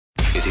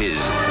It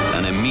is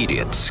an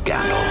immediate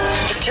scandal.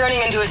 It's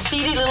turning into a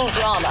seedy little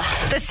drama.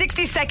 The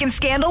 60-second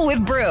scandal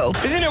with Brew.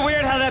 Isn't it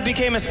weird how that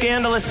became a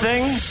scandalous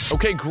thing?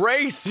 Okay,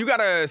 Grace, you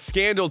got a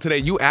scandal today.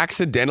 You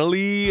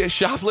accidentally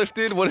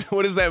shoplifted?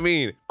 What does that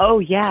mean? Oh,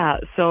 yeah.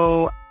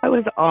 So I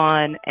was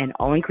on an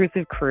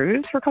all-inclusive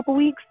cruise for a couple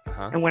weeks.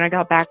 And when I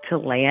got back to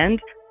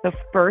land, the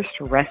first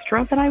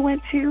restaurant that I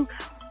went to,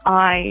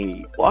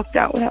 I walked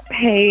out without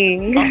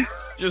paying.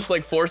 Just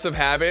like force of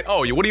habit?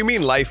 Oh, what do you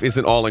mean life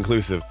isn't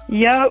all-inclusive?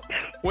 Yep.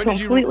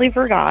 Completely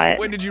forgot.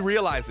 When did you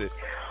realize it?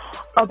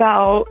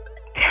 About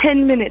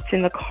 10 minutes in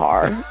the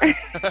car.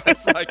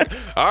 It's like,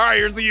 all right,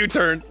 here's the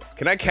U-turn.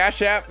 Can I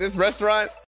Cash App this restaurant?